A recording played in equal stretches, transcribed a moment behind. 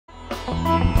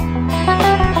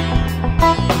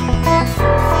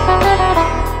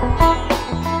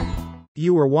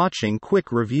You are watching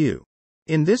Quick Review.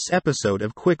 In this episode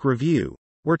of Quick Review,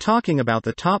 we're talking about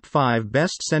the top 5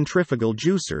 best centrifugal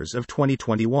juicers of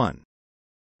 2021.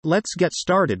 Let's get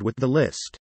started with the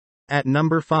list. At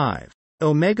number 5.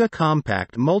 Omega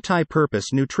Compact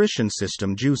Multi-Purpose Nutrition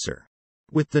System Juicer.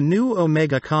 With the new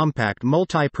Omega Compact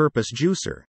Multi-Purpose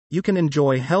Juicer, you can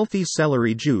enjoy healthy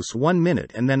celery juice 1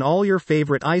 minute and then all your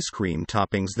favorite ice cream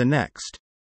toppings the next.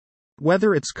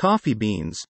 Whether it's coffee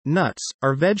beans, nuts,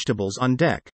 or vegetables on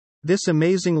deck, this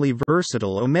amazingly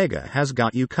versatile Omega has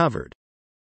got you covered.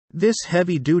 This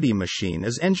heavy-duty machine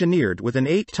is engineered with an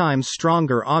 8 times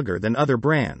stronger auger than other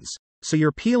brands, so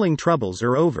your peeling troubles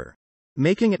are over,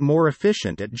 making it more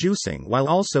efficient at juicing while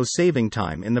also saving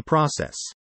time in the process.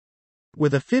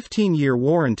 With a 15-year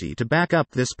warranty to back up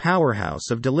this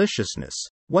powerhouse of deliciousness,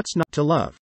 what's not to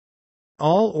love?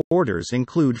 All orders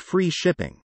include free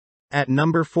shipping. At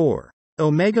number 4.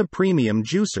 Omega Premium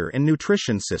Juicer and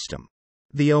Nutrition System.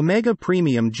 The Omega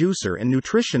Premium Juicer and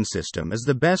Nutrition System is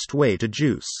the best way to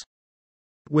juice.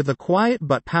 With a quiet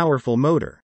but powerful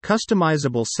motor,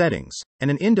 customizable settings, and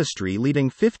an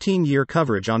industry-leading 15-year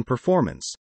coverage on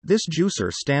performance, this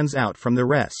juicer stands out from the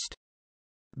rest.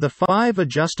 The 5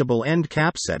 adjustable end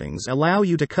cap settings allow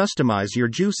you to customize your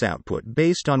juice output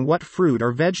based on what fruit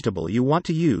or vegetable you want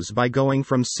to use by going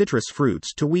from citrus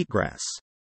fruits to wheatgrass.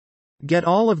 Get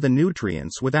all of the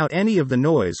nutrients without any of the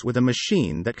noise with a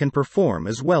machine that can perform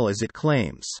as well as it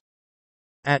claims.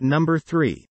 At number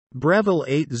 3. Breville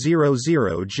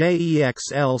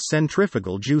 800JEXL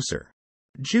Centrifugal Juicer.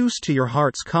 Juice to your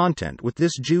heart's content with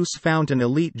this Juice Fountain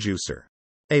Elite Juicer.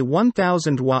 A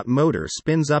 1000-watt motor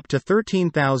spins up to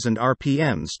 13,000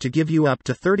 RPMs to give you up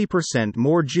to 30%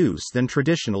 more juice than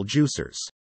traditional juicers.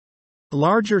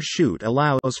 Larger chute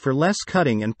allows for less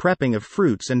cutting and prepping of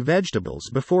fruits and vegetables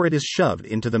before it is shoved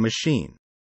into the machine.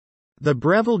 The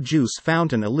Breville Juice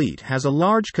Fountain Elite has a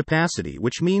large capacity,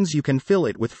 which means you can fill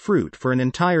it with fruit for an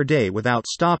entire day without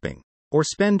stopping, or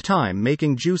spend time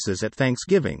making juices at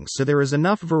Thanksgiving, so there is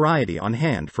enough variety on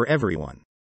hand for everyone.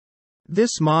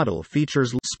 This model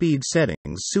features speed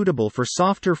settings suitable for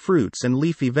softer fruits and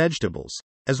leafy vegetables,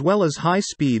 as well as high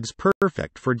speeds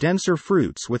perfect for denser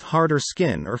fruits with harder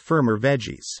skin or firmer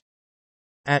veggies.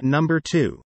 At number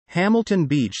 2. Hamilton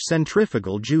Beach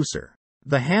Centrifugal Juicer.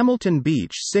 The Hamilton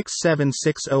Beach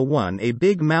 67601, a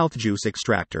big mouth juice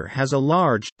extractor, has a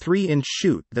large, 3-inch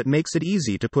chute that makes it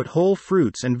easy to put whole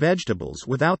fruits and vegetables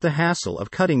without the hassle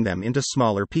of cutting them into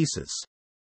smaller pieces.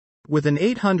 With an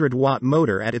 800-watt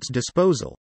motor at its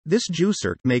disposal, this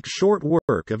juicer makes short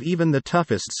work of even the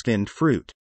toughest skinned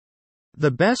fruit.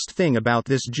 The best thing about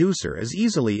this juicer is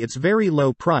easily its very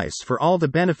low price for all the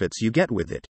benefits you get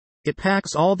with it. It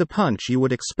packs all the punch you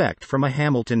would expect from a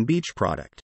Hamilton Beach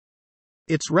product.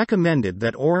 It's recommended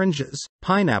that oranges,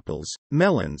 pineapples,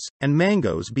 melons, and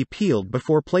mangoes be peeled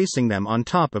before placing them on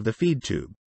top of the feed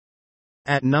tube.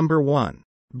 At number 1.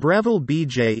 Breville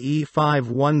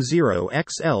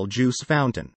BJE510XL Juice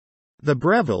Fountain. The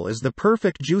Breville is the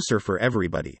perfect juicer for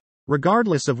everybody,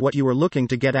 regardless of what you are looking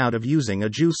to get out of using a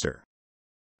juicer.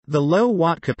 The low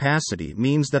watt capacity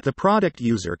means that the product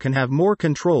user can have more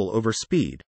control over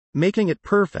speed, making it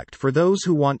perfect for those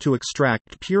who want to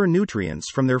extract pure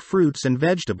nutrients from their fruits and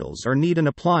vegetables or need an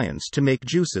appliance to make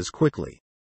juices quickly.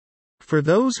 For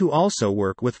those who also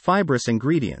work with fibrous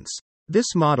ingredients,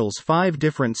 this model's 5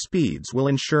 different speeds will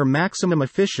ensure maximum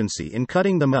efficiency in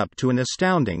cutting them up to an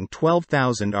astounding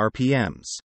 12,000 RPMs.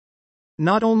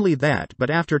 Not only that, but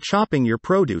after chopping your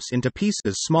produce into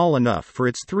pieces small enough for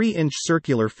its 3-inch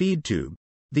circular feed tube,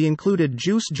 the included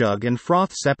juice jug and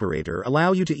froth separator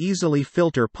allow you to easily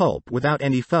filter pulp without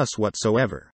any fuss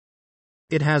whatsoever.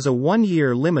 It has a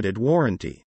 1-year limited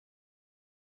warranty.